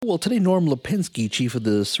Well, today, Norm Lipinski, chief of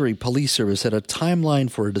the Surrey Police Service, had a timeline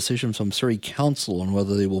for a decision from Surrey Council on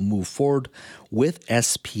whether they will move forward with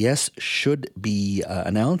SPS should be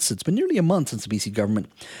announced. It's been nearly a month since the BC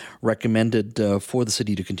government recommended for the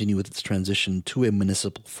city to continue with its transition to a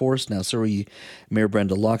municipal force. Now, Surrey Mayor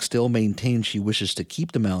Brenda Locke still maintains she wishes to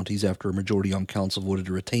keep the Mounties after a majority on council voted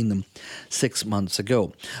to retain them 6 months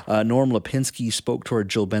ago. Norm Lipinski spoke to our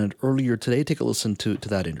Jill Bennett earlier today. Take a listen to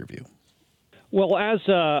that interview. Well, as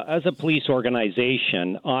a police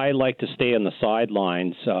organization, I like to stay on the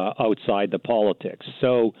sidelines outside the politics.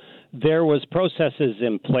 So there was processes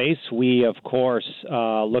in place. We, of course,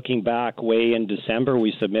 looking back way in December,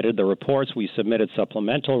 we submitted the reports. We submitted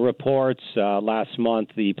supplemental reports. Last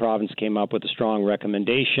month, the province came up with a strong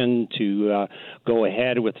recommendation to go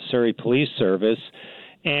ahead with the Surrey Police Service.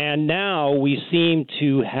 And now we seem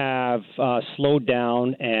to have slowed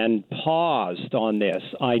down and paused on this.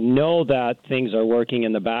 I know that things are working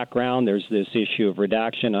in the background. There's this issue of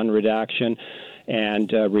redaction, unredaction,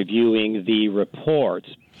 and reviewing the reports.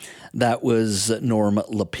 That was Norm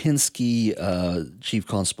Lipinski, Chief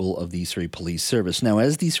Constable of the Surrey Police Service. Now,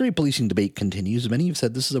 as the Surrey policing debate continues, many have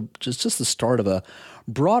said this is just the start of a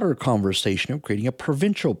broader conversation of creating a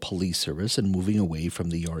provincial police service and moving away from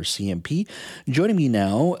the RCMP. Joining me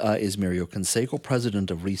now is Mario Canseco, president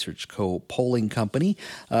of Research Co. Polling Company.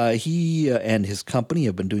 He and his company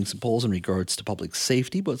have been doing some polls in regards to public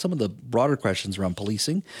safety, but some of the broader questions around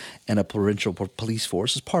policing and a provincial police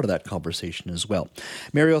force is part of that conversation as well.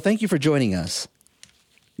 Mario, thank you for joining us.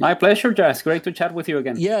 My pleasure, Jess. Great to chat with you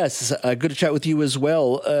again. Yes, good to chat with you as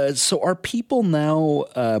well. So are people now,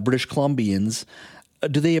 British Columbians,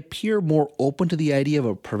 do they appear more open to the idea of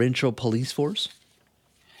a provincial police force?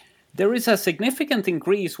 There is a significant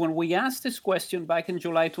increase. When we asked this question back in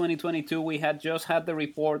July 2022, we had just had the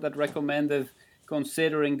report that recommended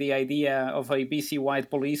considering the idea of a BC-wide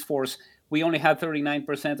police force. We only had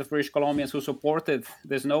 39% of British Columbians who supported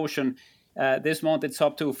this notion. This month it's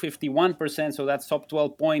up to 51%, so that's up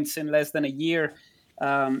 12 points in less than a year.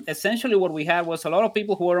 Essentially what we had was a lot of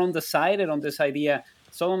people who were undecided on this idea,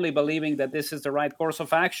 suddenly believing that this is the right course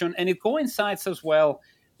of action. And it coincides as well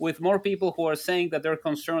with more people who are saying that they're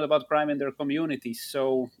concerned about crime in their communities.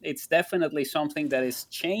 So it's definitely something that is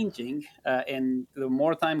changing. And the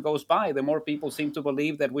more time goes by, the more people seem to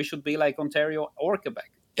believe that we should be like Ontario or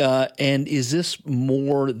Quebec. And is this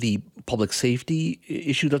more the public safety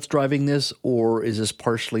issue that's driving this, or is this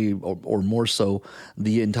partially or more so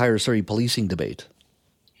the entire Surrey policing debate?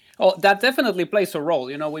 Oh, that definitely plays a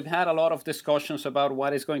role. You know, we've had a lot of discussions about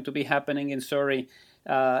what is going to be happening in Surrey.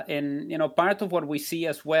 And, you know, part of what we see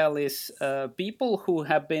as well is people who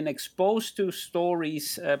have been exposed to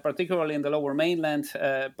stories, particularly in the Lower Mainland,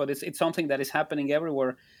 but it's something that is happening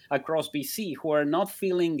everywhere across BC, who are not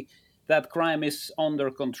feeling that crime is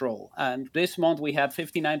under control. And this month we had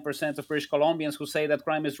 59% of British Columbians who say that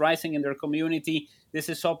crime is rising in their community. This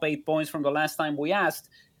is up 8 points from the last time we asked.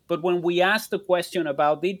 But when we asked the question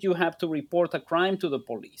about did you have to report a crime to the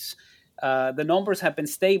police, the numbers have been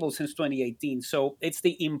stable since 2018. So it's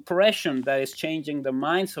the impression that is changing the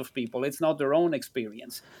minds of people. It's not their own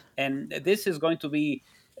experience. And this is going to be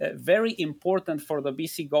very important for the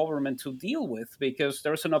BC government to deal with, because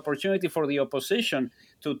there's an opportunity for the opposition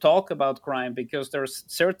to talk about crime, because there's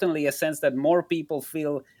certainly a sense that more people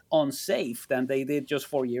feel unsafe than they did just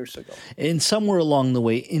 4 years ago. And somewhere along the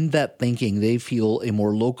way in that thinking, they feel a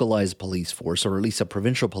more localized police force, or at least a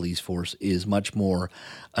provincial police force, is much more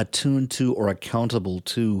attuned to or accountable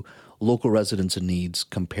to local residents and needs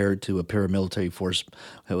compared to a paramilitary force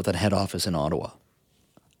with a head office in Ottawa.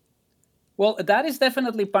 Well, that is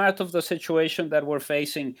definitely part of the situation that we're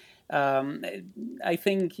facing. I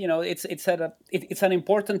think, you know, it's an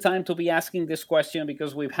important time to be asking this question,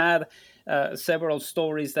 because we've had several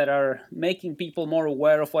stories that are making people more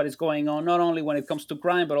aware of what is going on, not only when it comes to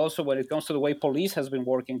crime, but also when it comes to the way police has been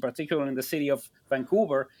working, particularly in the city of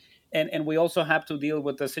Vancouver. And we also have to deal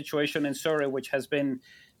with the situation in Surrey, which has been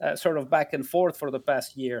sort of back and forth for the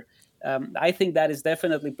past year. I think that is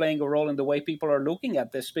definitely playing a role in the way people are looking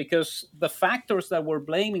at this, because the factors that we're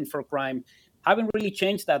blaming for crime haven't really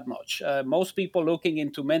changed that much. Most people looking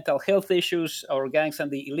into mental health issues or gangs and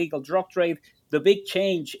the illegal drug trade, the big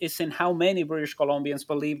change is in how many British Columbians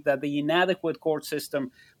believe that the inadequate court system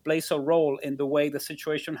plays a role in the way the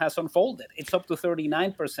situation has unfolded. It's up to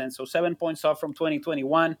 39%, so 7 points off from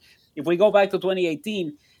 2021. If we go back to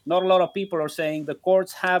 2018, not a lot of people are saying the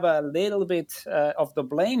courts have a little bit of the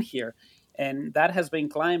blame here, and that has been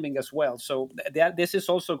climbing as well. So this is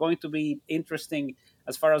also going to be interesting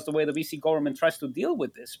as far as the way the BC government tries to deal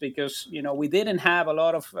with this, because, we didn't have a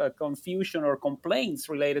lot of confusion or complaints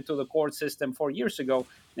related to the court system 4 years ago,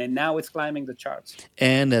 and now it's climbing the charts.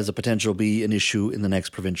 And as a potential be an issue in the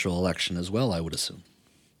next provincial election as well, I would assume.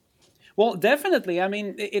 Well, definitely. I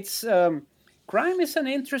mean, it's crime is an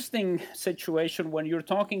interesting situation when you're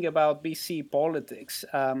talking about BC politics.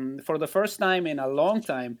 For the first time in a long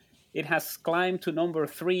time, it has climbed to number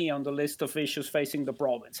 3 on the list of issues facing the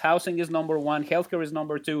province. Housing is number 1, healthcare is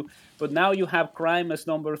number 2, but now you have crime as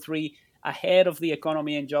number 3, ahead of the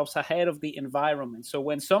economy and jobs, ahead of the environment. So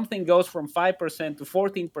when something goes from 5% to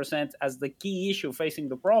 14% as the key issue facing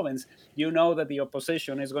the province, you know that the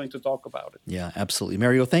opposition is going to talk about it. Yeah, absolutely.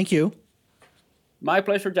 Mario, thank you. My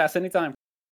pleasure, Jazz. Anytime.